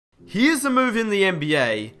Here's a move in the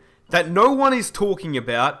NBA that no one is talking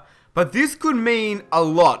about, but this could mean a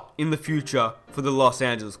lot in the future for the Los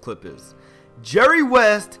Angeles Clippers. Jerry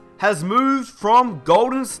West has moved from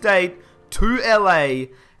Golden State to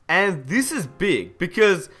LA, and this is big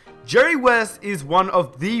because Jerry West is one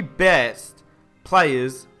of the best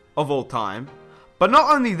players of all time. But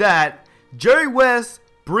not only that, Jerry West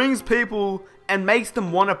brings people and makes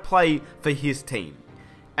them want to play for his team.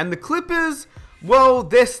 And the Clippers, well,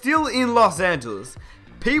 they're still in Los Angeles.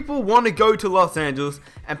 People want to go to Los Angeles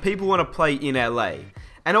and people want to play in LA.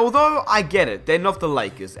 And although I get it, they're not the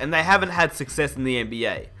Lakers and they haven't had success in the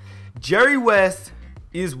NBA, Jerry West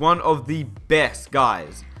is one of the best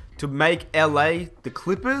guys to make LA, the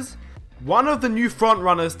Clippers, one of the new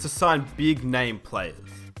frontrunners to sign big name players.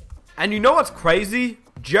 And you know what's crazy?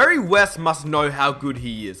 Jerry West must know how good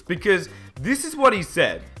he is, because this is what he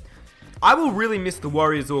said. I will really miss the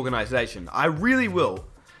Warriors organization. I really will.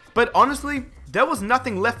 But honestly, there was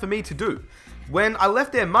nothing left for me to do. When I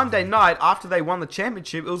left there Monday night after they won the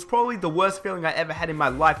championship, it was probably the worst feeling I ever had in my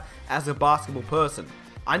life as a basketball person.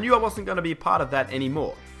 I knew I wasn't going to be a part of that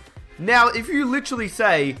anymore. Now, if you literally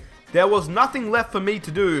say, there was nothing left for me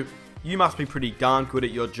to do, you must be pretty darn good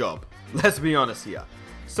at your job. Let's be honest here.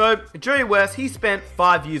 So, Jerry West, he spent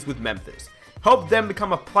 5 years with Memphis, helped them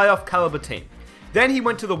become a playoff caliber team. Then he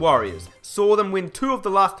went to the Warriors, saw them win 2 of the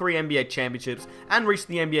last 3 NBA championships, and reached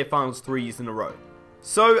the NBA Finals 3 years in a row.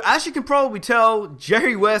 So, as you can probably tell,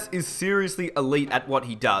 Jerry West is seriously elite at what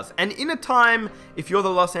he does. And in a time, if you're the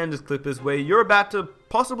Los Angeles Clippers, where you're about to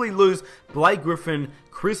possibly lose Blake Griffin,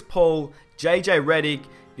 Chris Paul, JJ Redick,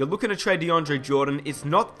 you're looking to trade DeAndre Jordan, it's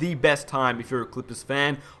not the best time if you're a Clippers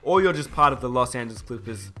fan, or you're just part of the Los Angeles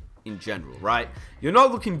Clippers in general, right? You're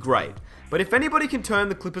not looking great. But if anybody can turn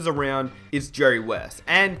the Clippers around, it's Jerry West.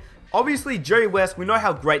 And obviously, Jerry West, we know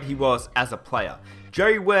how great he was as a player.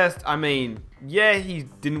 Jerry West, I mean, yeah, he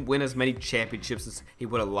didn't win as many championships as he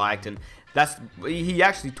would have liked, and he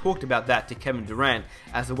actually talked about that to Kevin Durant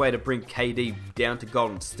as a way to bring KD down to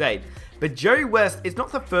Golden State. But Jerry West, it's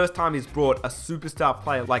not the first time he's brought a superstar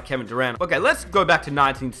player like Kevin Durant. Okay, let's go back to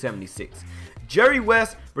 1976. Jerry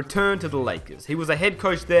West returned to the Lakers. He was a head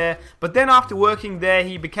coach there, but then after working there,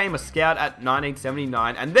 he became a scout at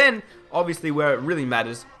 1979, and then, obviously where it really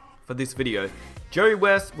matters for this video, Jerry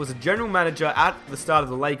West was a general manager at the start of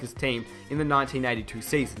the Lakers team in the 1982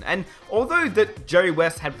 season. And although that Jerry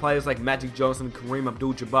West had players like Magic Johnson and Kareem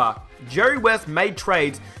Abdul-Jabbar, Jerry West made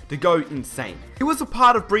trades to go insane. He was a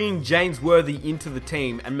part of bringing James Worthy into the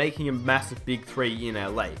team and making a massive big 3 in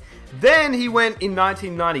LA. Then he went in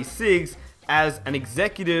 1996 as an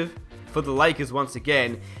executive for the Lakers once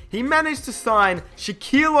again. He managed to sign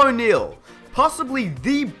Shaquille O'Neal, possibly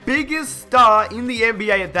the biggest star in the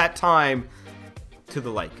NBA at that time, to the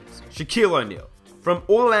Lakers. Shaquille O'Neal, from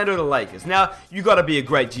Orlando to Lakers. Now, you gotta be a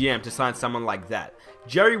great GM to sign someone like that.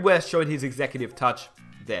 Jerry West showed his executive touch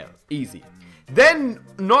there. Easy. Then,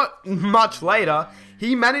 not much later,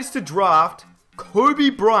 he managed to draft Kobe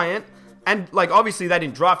Bryant, and like obviously they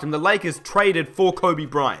didn't draft him, the Lakers traded for Kobe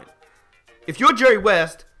Bryant. If you're Jerry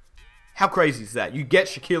West, how crazy is that? You get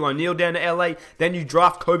Shaquille O'Neal down to LA, then you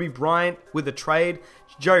draft Kobe Bryant with a trade.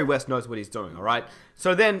 Jerry West knows what he's doing, alright?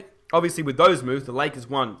 So then, obviously with those moves, the Lakers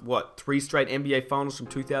won, what, 3 straight NBA Finals from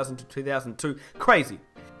 2000 to 2002? Crazy.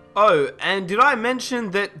 Oh, and did I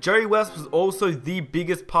mention that Jerry West was also the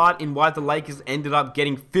biggest part in why the Lakers ended up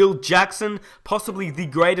getting Phil Jackson, possibly the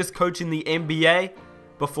greatest coach in the NBA?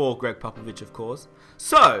 Before Greg Popovich, of course.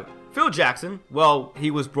 So, Phil Jackson, well, he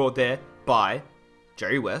was brought there by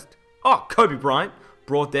Jerry West. Oh, Kobe Bryant,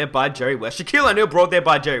 brought there by Jerry West. Shaquille O'Neal, brought there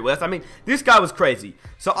by Jerry West. I mean, this guy was crazy.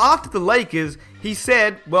 So after the Lakers, he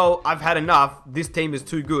said, well, I've had enough. This team is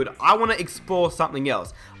too good. I want to explore something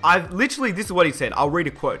else. This is what he said. I'll read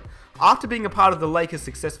a quote. After being a part of the Lakers'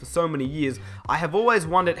 success for so many years, I have always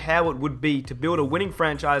wondered how it would be to build a winning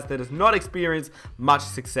franchise that has not experienced much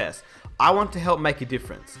success. I want to help make a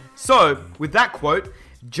difference. So, with that quote,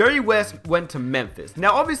 Jerry West went to Memphis.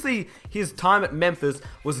 Now, obviously, his time at Memphis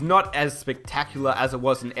was not as spectacular as it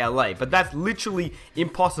was in LA, but that's literally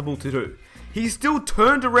impossible to do. He still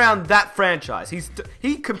turned around that franchise.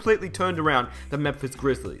 He completely turned around the Memphis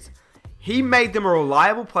Grizzlies. He made them a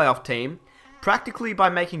reliable playoff team, practically by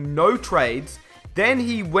making no trades. Then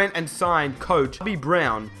he went and signed coach Bobby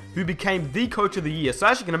Brown, who became the coach of the year. So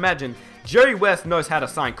as you can imagine, Jerry West knows how to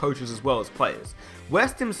sign coaches as well as players.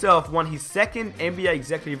 West himself won his 2nd NBA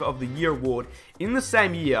Executive of the Year award in the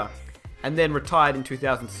same year, and then retired in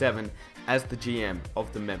 2007 as the GM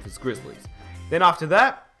of the Memphis Grizzlies. Then after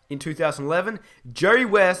that, in 2011, Jerry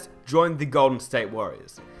West joined the Golden State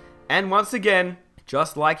Warriors. And once again,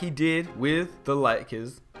 just like he did with the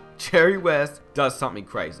Lakers, Jerry West does something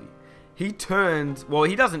crazy. He turns, well,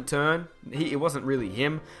 he doesn't turn, it wasn't really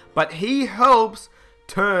him, but he helps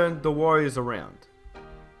turn the Warriors around.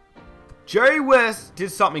 Jerry West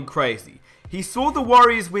did something crazy. He saw the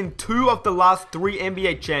Warriors win 2 of the last 3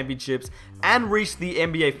 NBA championships and reach the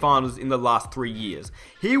NBA Finals in the last 3 years.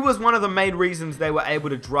 He was one of the main reasons they were able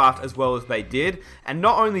to draft as well as they did. And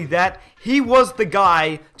not only that, he was the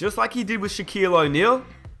guy, just like he did with Shaquille O'Neal,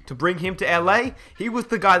 to bring him to LA. He was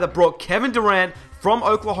the guy that brought Kevin Durant from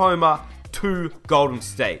Oklahoma to Golden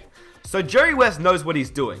State. So Jerry West knows what he's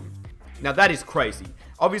doing. Now that is crazy.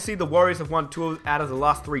 Obviously the Warriors have won 2 out of the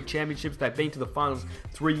last 3 championships. They've been to the finals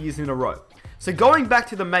 3 years in a row. So going back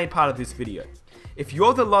to the main part of this video, if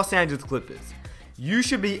you're the Los Angeles Clippers, you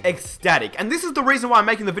should be ecstatic. And this is the reason why I'm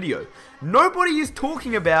making the video. Nobody is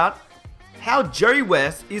talking about how Jerry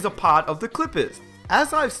West is a part of the Clippers.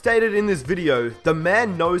 As I've stated in this video, the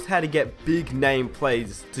man knows how to get big name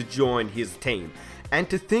players to join his team. And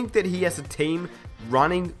to think that he has a team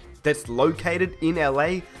running that's located in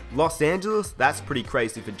LA, Los Angeles, that's pretty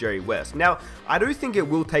crazy for Jerry West. Now, I do think it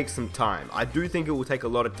will take some time. I do think it will take a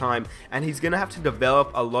lot of time, and he's going to have to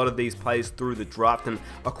develop a lot of these players through the draft and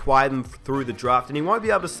acquire them through the draft, and he won't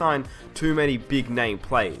be able to sign too many big name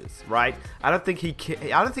players, right? I don't think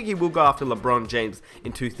he will go after LeBron James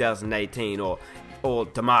in 2018 or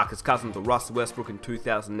DeMarcus Cousins or Russell Westbrook in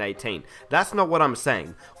 2018. That's not what I'm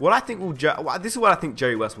saying. This is what I think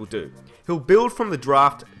Jerry West will do. He'll build from the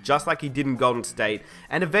draft just like he did in Golden State,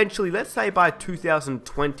 and eventually, let's say by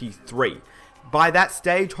 2023, by that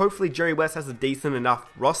stage, hopefully Jerry West has a decent enough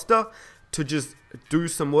roster to just do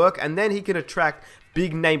some work, and then he can attract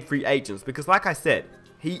big name free agents, because like I said,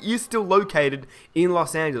 he is still located in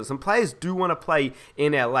Los Angeles, and players do want to play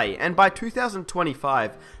in LA. And by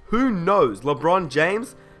 2025, who knows? LeBron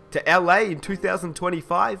James to LA in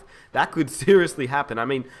 2025? That could seriously happen. I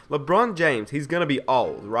mean, LeBron James, he's going to be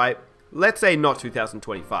old, right? Let's say not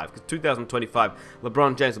 2025, because 2025,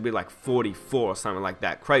 LeBron James will be like 44 or something like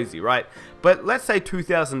that. Crazy, right? But let's say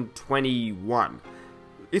 2021.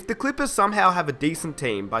 If the Clippers somehow have a decent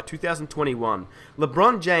team by 2021,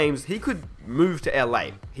 LeBron James, he could move to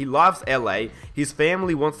LA. He loves LA. His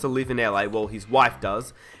family wants to live in LA. Well, his wife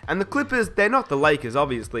does. And the Clippers, they're not the Lakers,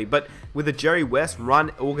 obviously. But with a Jerry West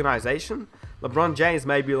run organization, LeBron James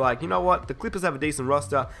may be like, you know what? The Clippers have a decent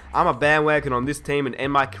roster. I'm a bandwagon on this team and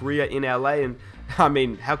end my career in LA. And I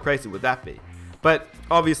mean, how crazy would that be? But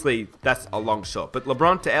obviously, that's a long shot. But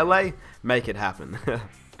LeBron to LA, make it happen.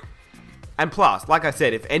 And plus, like I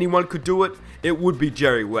said, if anyone could do it, it would be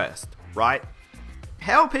Jerry West, right?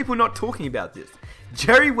 How are people not talking about this?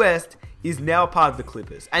 Jerry West is now part of the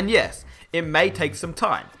Clippers. And yes, it may take some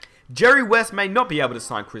time. Jerry West may not be able to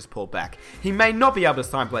sign Chris Paul back. He may not be able to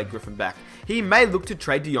sign Blake Griffin back. He may look to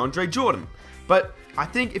trade DeAndre Jordan. But I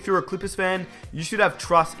think if you're a Clippers fan, you should have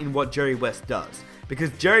trust in what Jerry West does. Because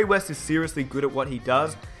Jerry West is seriously good at what he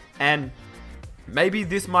does. And maybe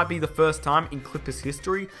this might be the first time in Clippers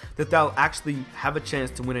history that they'll actually have a chance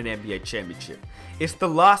to win an NBA championship. It's the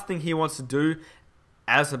last thing he wants to do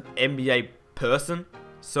as an NBA person.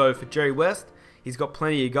 So for Jerry West, he's got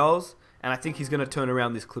plenty of goals, and I think he's going to turn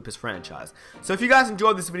around this Clippers franchise. So if you guys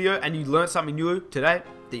enjoyed this video and you learned something new today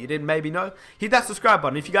that you didn't maybe know, hit that subscribe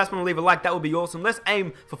button. If you guys want to leave a like, that would be awesome. Let's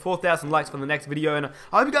aim for 4,000 likes for the next video, and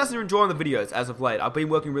I hope you guys are enjoying the videos as of late. I've been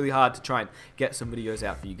working really hard to try and get some videos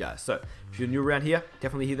out for you guys. So if you're new around here,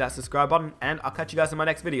 definitely hit that subscribe button, and I'll catch you guys in my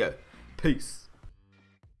next video. Peace.